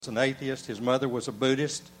an atheist. His mother was a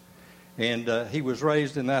Buddhist, and he was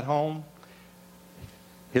raised in that home.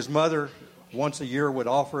 His mother, once a year, would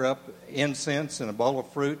offer up incense and a bowl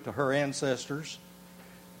of fruit to her ancestors.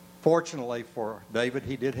 Fortunately for David,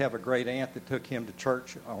 he did have a great aunt that took him to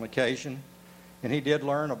church on occasion, and he did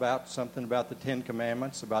learn something about the Ten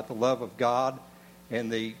Commandments, about the love of God,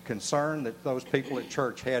 and the concern that those people at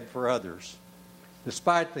church had for others.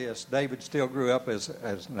 Despite this, David still grew up as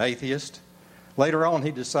an atheist. Later on,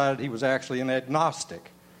 he decided he was actually an agnostic,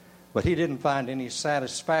 but he didn't find any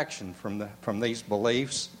satisfaction from these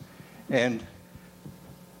beliefs, and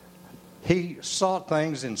he sought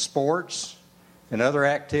things in sports and other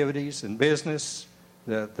activities in business,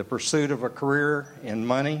 the pursuit of a career in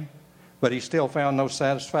money, but he still found no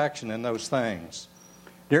satisfaction in those things.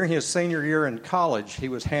 During his senior year in college, he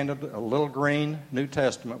was handed a little green New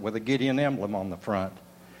Testament with a Gideon emblem on the front,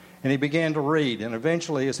 and he began to read, and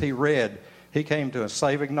eventually as he read, he came to a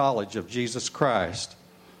saving knowledge of Jesus Christ.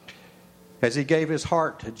 As he gave his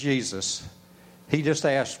heart to Jesus, he just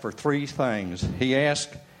asked for three things. He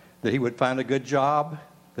asked that he would find a good job,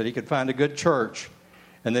 that he could find a good church,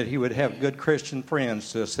 and that he would have good Christian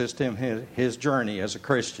friends to assist him in his journey as a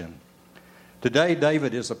Christian. Today,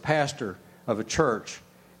 David is a pastor of a church,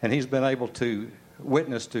 and he's been able to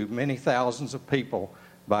witness to many thousands of people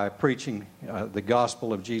by preaching the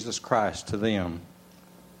gospel of Jesus Christ to them.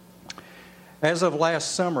 As of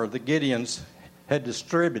last summer, the Gideons had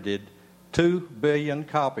distributed 2 billion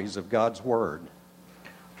copies of God's Word.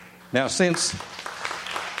 Now, since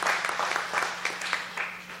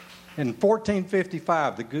in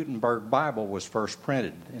 1455, the Gutenberg Bible was first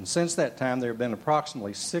printed, and since that time, there have been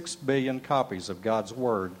approximately 6 billion copies of God's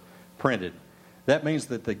Word printed. That means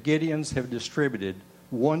that the Gideons have distributed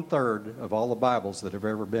 1/3 of all the Bibles that have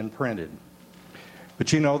ever been printed.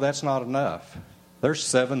 But you know, that's not enough. There's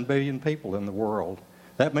 7 billion people in the world.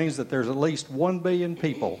 That means that there's at least 1 billion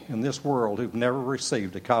people in this world who've never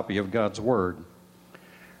received a copy of God's Word.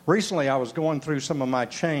 Recently, I was going through some of my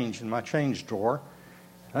change in my change drawer,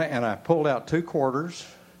 and I pulled out 2 quarters,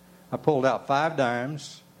 I pulled out 5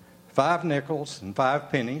 dimes, 5 nickels, and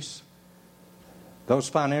 5 pennies. Those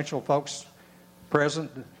financial folks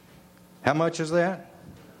present, how much is that?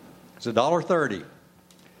 It's $1.30.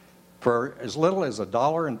 For as little as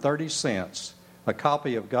 $1.30, a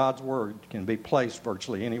copy of God's Word can be placed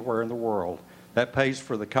virtually anywhere in the world. That pays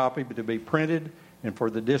for the copy to be printed and for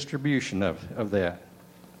the distribution of that.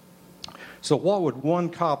 So what would one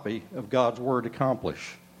copy of God's Word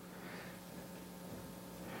accomplish?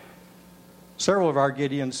 Several of our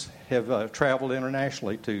Gideons have traveled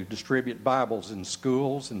internationally to distribute Bibles in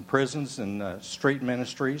schools and prisons and street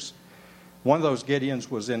ministries. One of those Gideons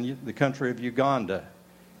was in the country of Uganda,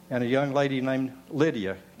 and a young lady named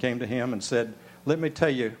Lydia came to him and said, "Let me tell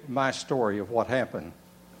you my story of what happened."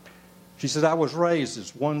 She said, "I was raised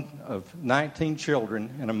as one of 19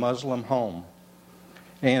 children in a Muslim home.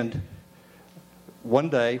 And one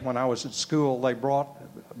day when I was at school, they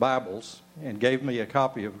brought Bibles and gave me a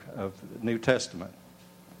copy of the New Testament.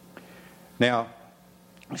 Now,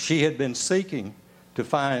 she had been seeking to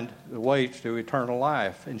find the way to eternal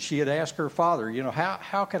life. And she had asked her father,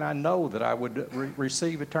 how can I know that I would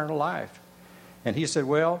receive eternal life? And he said,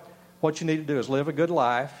 well, what you need to do is live a good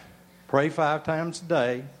life, pray 5 times a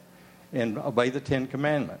day, and obey the 10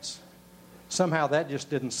 Commandments. Somehow that just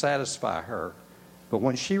didn't satisfy her. But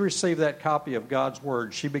when she received that copy of God's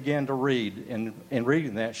Word, she began to read. And in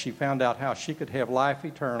reading that, she found out how she could have life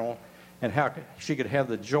eternal and how she could have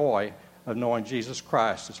the joy of knowing Jesus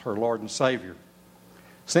Christ as her Lord and Savior.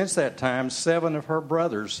 Since that time, 7 of her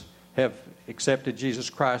brothers have accepted Jesus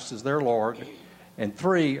Christ as their Lord, and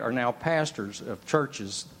 3 are now pastors of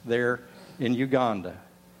churches there in Uganda.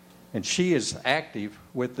 And she is active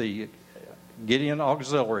with the Gideon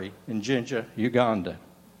Auxiliary in Jinja, Uganda.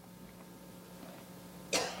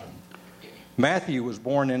 Matthew was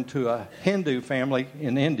born into a Hindu family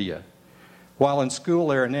in India. While in school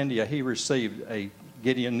there in India, he received a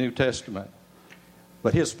Gideon New Testament.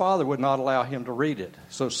 But his father would not allow him to read it.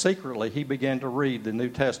 So secretly, he began to read the New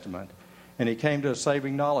Testament. And he came to a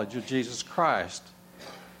saving knowledge of Jesus Christ.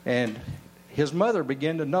 And his mother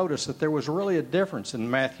began to notice that there was really a difference in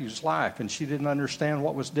Matthew's life. And she didn't understand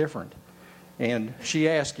what was different. And she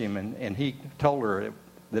asked him, and he told her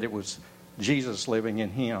that it was Jesus living in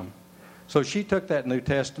him. So she took that New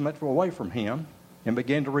Testament away from him and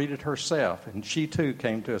began to read it herself. And she too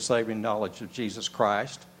came to a saving knowledge of Jesus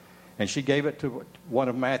Christ. And she gave it to one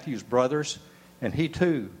of Matthew's brothers, and he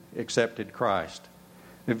too accepted Christ.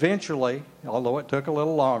 Eventually, although it took a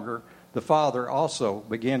little longer, the father also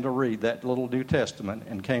began to read that little New Testament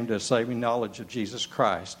and came to a saving knowledge of Jesus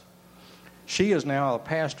Christ. She is now a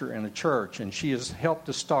pastor in a church, and she has helped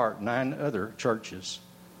to start 9 other churches.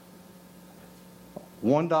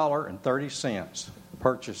 $1.30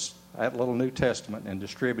 purchased that little New Testament and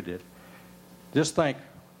distributed. Just think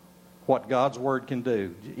what God's Word can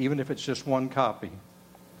do, even if it's just one copy.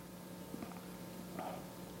 I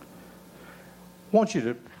want you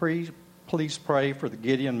to please pray for the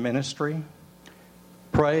Gideon ministry.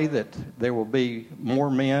 Pray that there will be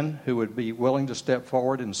more men who would be willing to step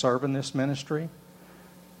forward and serve in this ministry.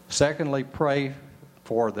 Secondly, pray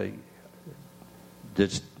for the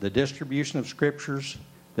distribution of Scriptures,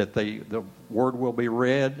 that the Word will be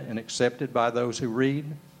read and accepted by those who read,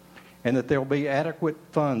 and that there will be adequate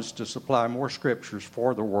funds to supply more Scriptures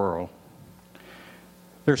for the world.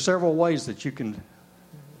 There are several ways that you can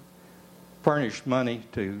furnish money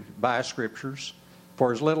to buy Scriptures.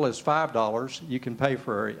 For as little as $5, you can pay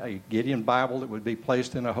for a Gideon Bible that would be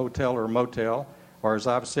placed in a hotel or a motel, or as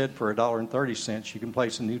I've said, for $1.30, you can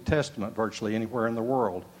place a New Testament virtually anywhere in the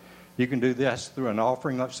world. You can do this through an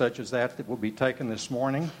offering such as that will be taken this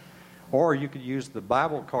morning, or you could use the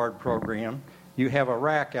Bible card program. You have a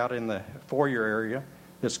rack out in the foyer area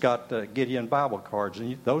that's got Gideon Bible cards,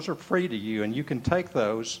 and those are free to you, and you can take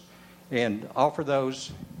those and offer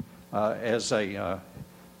those as a...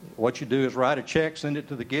 What you do is write a check, send it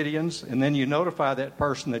to the Gideons, and then you notify that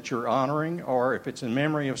person that you're honoring, or if it's in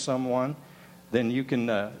memory of someone, then you can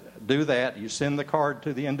do that. You send the card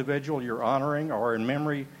to the individual you're honoring, or in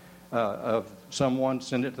memory of someone,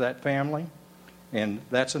 send it to that family. And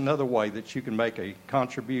that's another way that you can make a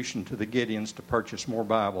contribution to the Gideons to purchase more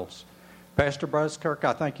Bibles. Pastor Buskirk,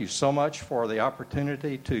 I thank you so much for the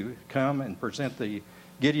opportunity to come and present the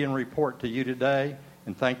Gideon report to you today.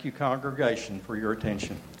 And thank you, congregation, for your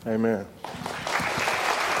attention. Amen.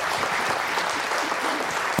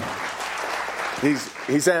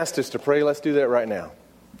 He's asked us to pray. Let's do that right now.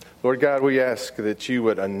 Lord God, we ask that you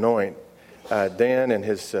would anoint Dan and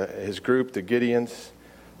his group, the Gideons.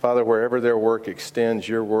 Father, wherever their work extends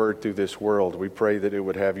your word through this world, we pray that it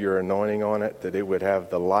would have your anointing on it, that it would have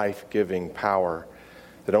the life-giving power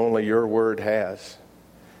that only your word has.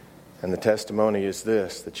 And the testimony is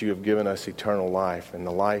this, that you have given us eternal life, and the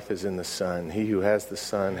life is in the Son. He who has the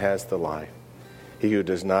Son has the life. He who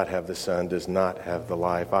does not have the Son does not have the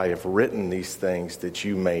life. I have written these things that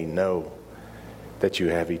you may know that you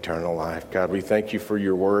have eternal life. God, we thank you for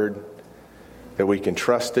your word, that we can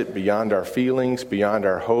trust it beyond our feelings, beyond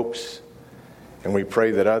our hopes. And we pray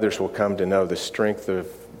that others will come to know the strength of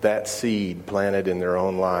that seed planted in their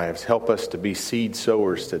own lives. Help us to be seed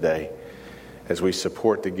sowers today, as we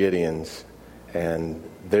support the Gideons and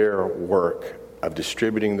their work of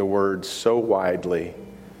distributing the word so widely,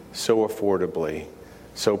 so affordably,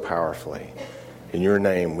 so powerfully. In your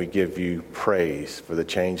name, we give you praise for the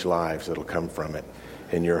changed lives that will come from it.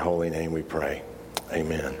 In your holy name we pray.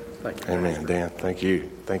 Amen. Thank you. Amen. Dan, thank you.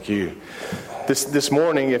 Thank you. This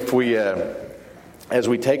morning, if we... as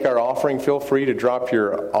we take our offering, feel free to drop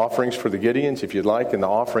your offerings for the Gideons if you'd like in the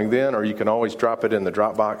offering then, or you can always drop it in the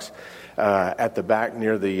drop box at the back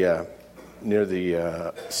near the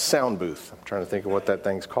sound booth. I'm trying to think of what that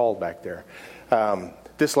thing's called back there.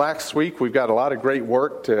 This last week, we've got a lot of great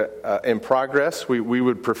work in progress. We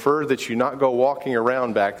would prefer that you not go walking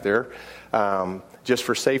around back there just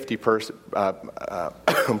for safety purposes,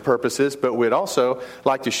 but we'd also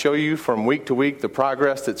like to show you from week to week the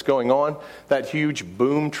progress that's going on. That huge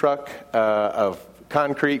boom truck of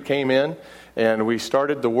concrete came in, and we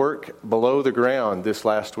started the work below the ground this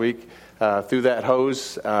last week through that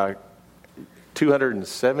hose,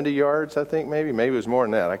 270 yards, I think, maybe it was more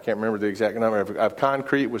than that. I can't remember the exact number of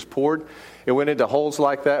concrete was poured. It went into holes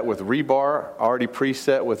like that with rebar already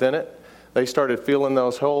preset within it. They started filling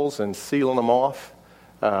those holes and sealing them off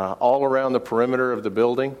all around the perimeter of the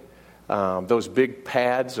building. Those big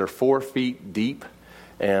pads are 4 feet deep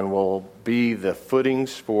and will be the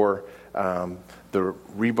footings for the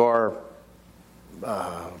rebar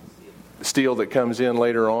steel that comes in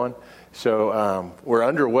later on. So we're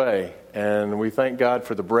underway, and we thank God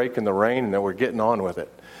for the break and the rain and that we're getting on with it.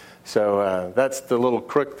 So that's the little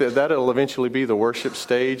crook. That'll eventually be the worship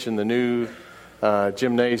stage in the new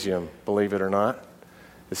gymnasium, believe it or not.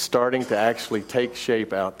 It's starting to actually take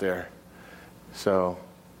shape out there. So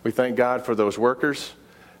we thank God for those workers.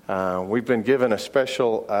 We've been given a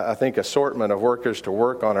special, assortment of workers to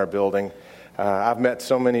work on our building. I've met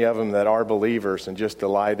so many of them that are believers and just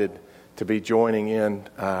delighted to be joining in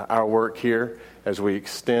our work here as we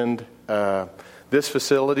extend this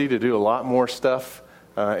facility to do a lot more stuff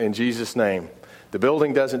in Jesus' name. The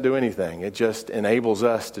building doesn't do anything. It just enables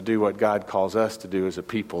us to do what God calls us to do as a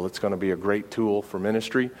people. It's going to be a great tool for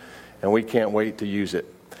ministry, and we can't wait to use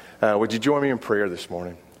it. Would you join me in prayer this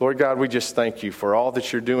morning? Lord God, we just thank you for all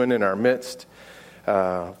that you're doing in our midst,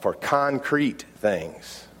 for concrete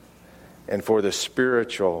things, and for the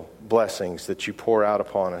spiritual blessings that you pour out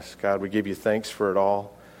upon us. God, we give you thanks for it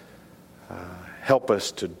all. Help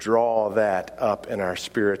us to draw that up in our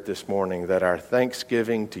spirit this morning, that our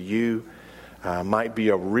thanksgiving to you might be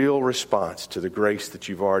a real response to the grace that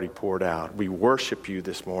you've already poured out. We worship you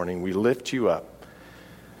this morning. We lift you up.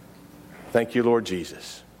 Thank you, Lord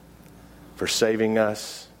Jesus, for saving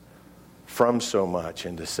us from so much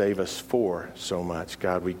and to save us for so much.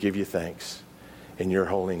 God, we give you thanks in your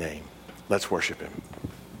holy name. Let's worship him.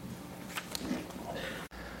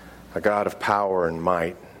 A God of power and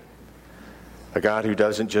might. A God who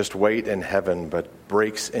doesn't just wait in heaven, but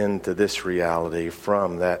breaks into this reality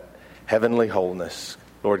from that heavenly wholeness.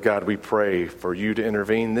 Lord God, we pray for you to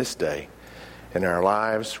intervene this day in our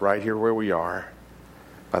lives right here where we are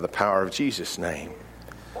by the power of Jesus' name.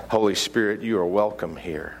 Holy Spirit, you are welcome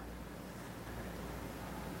here.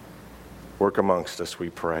 Work amongst us, we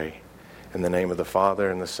pray. In the name of the Father,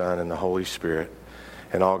 and the Son, and the Holy Spirit.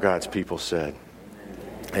 And all God's people said,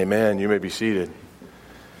 Amen. You may be seated.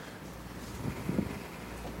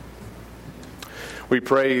 We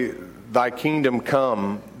pray, thy kingdom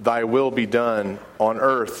come, thy will be done on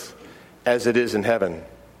earth as it is in heaven.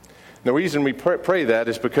 The reason we pray that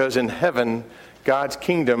is because in heaven, God's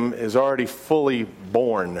kingdom is already fully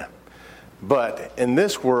born. But in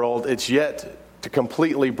this world, it's yet to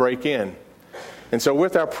completely break in. And so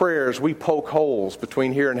with our prayers, we poke holes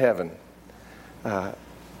between here and heaven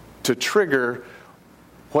to trigger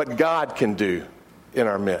what God can do in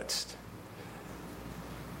our midst.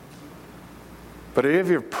 But have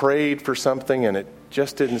you ever prayed for something and it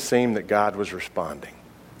just didn't seem that God was responding?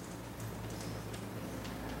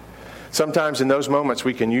 Sometimes in those moments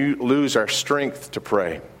we can lose our strength to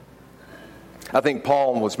pray. I think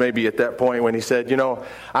Paul was maybe at that point when he said,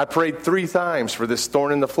 I prayed 3 times for this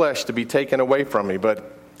thorn in the flesh to be taken away from me,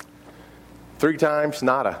 but 3 times,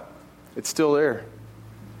 nada. It's still there.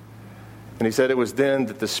 And he said it was then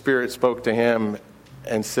that the Spirit spoke to him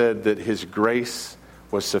and said that his grace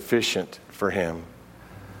was sufficient for him.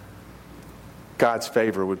 God's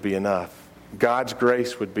favor would be enough. God's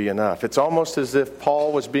grace would be enough. It's almost as if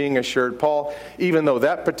Paul was being assured, Paul, even though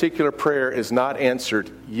that particular prayer is not answered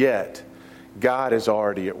yet, God is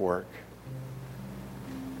already at work.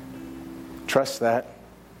 Trust that.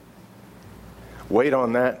 Wait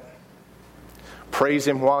on that. Praise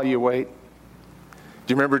him while you wait.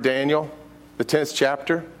 Do you remember Daniel, the 10th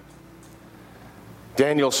chapter?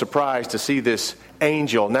 Daniel's surprised to see this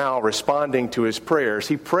angel now responding to his prayers.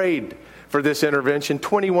 He prayed for this intervention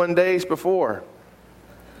 21 days before.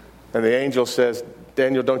 And the angel says,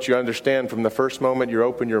 Daniel, don't you understand? From the first moment you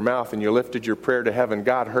opened your mouth and you lifted your prayer to heaven,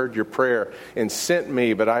 God heard your prayer and sent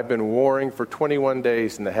me, but I've been warring for 21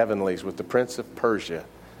 days in the heavenlies with the prince of Persia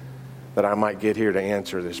that I might get here to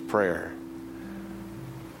answer this prayer.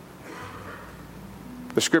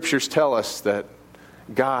 The scriptures tell us that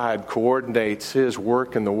God coordinates his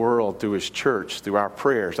work in the world through his church, through our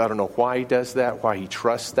prayers. I don't know why he does that, why he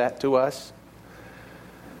trusts that to us.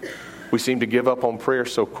 We seem to give up on prayer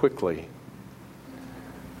so quickly.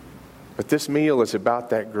 But this meal is about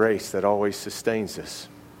that grace that always sustains us,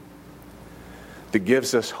 that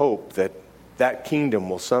gives us hope that that kingdom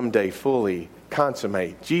will someday fully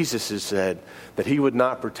consummate. Jesus has said that he would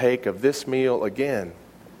not partake of this meal again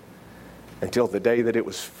until the day that it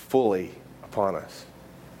was fully upon us,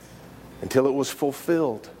 until it was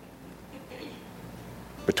fulfilled.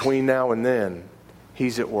 Between now and then,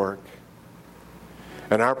 he's at work.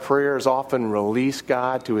 And our prayers often release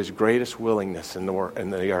God to his greatest willingness in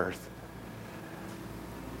the earth.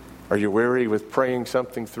 Are you weary with praying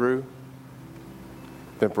something through?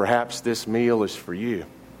 Then perhaps this meal is for you.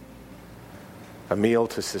 A meal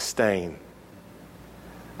to sustain.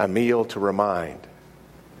 A meal to remind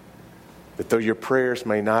that though your prayers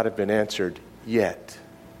may not have been answered yet,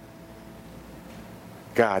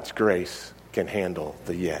 God's grace can handle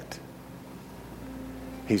the yet.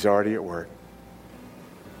 He's already at work.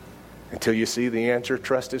 Until you see the answer,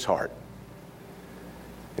 trust his heart.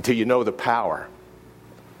 Until you know the power,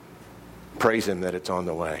 praise him that it's on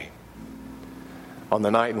the way. On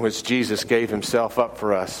the night in which Jesus gave himself up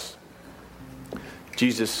for us,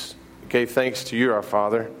 Jesus gave thanks to you, our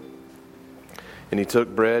Father, and he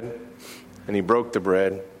took bread and he broke the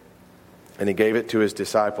bread and he gave it to his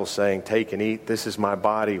disciples, saying, take and eat. This is my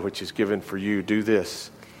body, which is given for you. Do this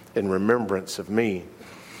in remembrance of me.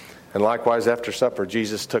 And likewise, after supper,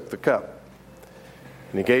 Jesus took the cup.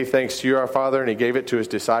 And he gave thanks to you, our Father, and he gave it to his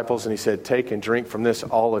disciples, and he said, take and drink from this,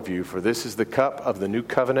 all of you, for this is the cup of the new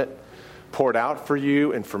covenant, poured out for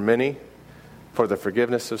you and for many for the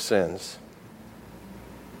forgiveness of sins.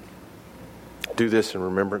 Do this in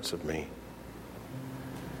remembrance of me.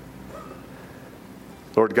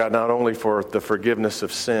 Lord God, not only for the forgiveness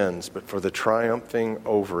of sins, but for the triumphing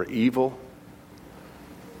over evil,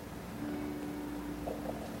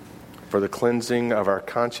 for the cleansing of our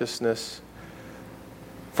consciousness,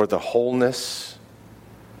 for the wholeness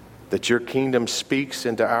that your kingdom speaks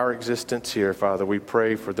into our existence here, Father. We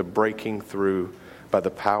pray for the breaking through by the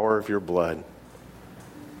power of your blood.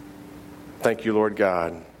 Thank you, Lord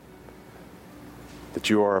God, that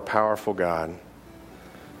you are a powerful God,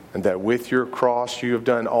 and that with your cross you have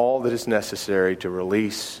done all that is necessary to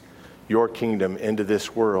release your kingdom into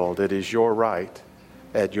this world. It is your right,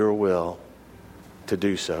 at your will, to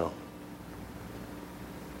do so.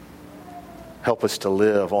 Help us to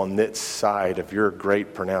live on this side of your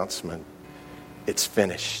great pronouncement. It's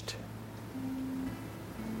finished.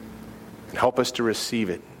 And help us to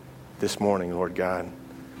receive it this morning, Lord God,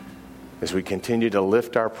 as we continue to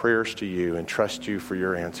lift our prayers to you and trust you for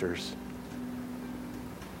your answers.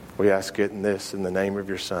 We ask it in the name of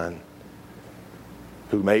your Son,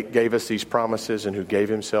 who gave us these promises and who gave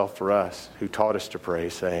himself for us, who taught us to pray,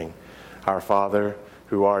 saying, Our Father,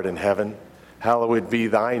 who art in heaven, hallowed be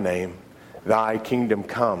thy name. Thy kingdom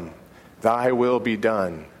come, thy will be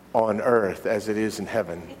done on earth as it is in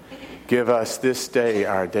heaven. Give us this day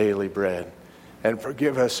our daily bread, and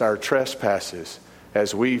forgive us our trespasses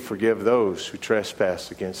as we forgive those who trespass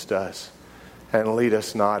against us. And lead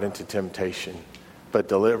us not into temptation, but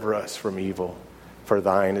deliver us from evil. For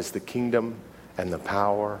thine is the kingdom and the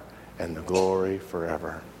power and the glory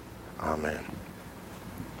forever. Amen.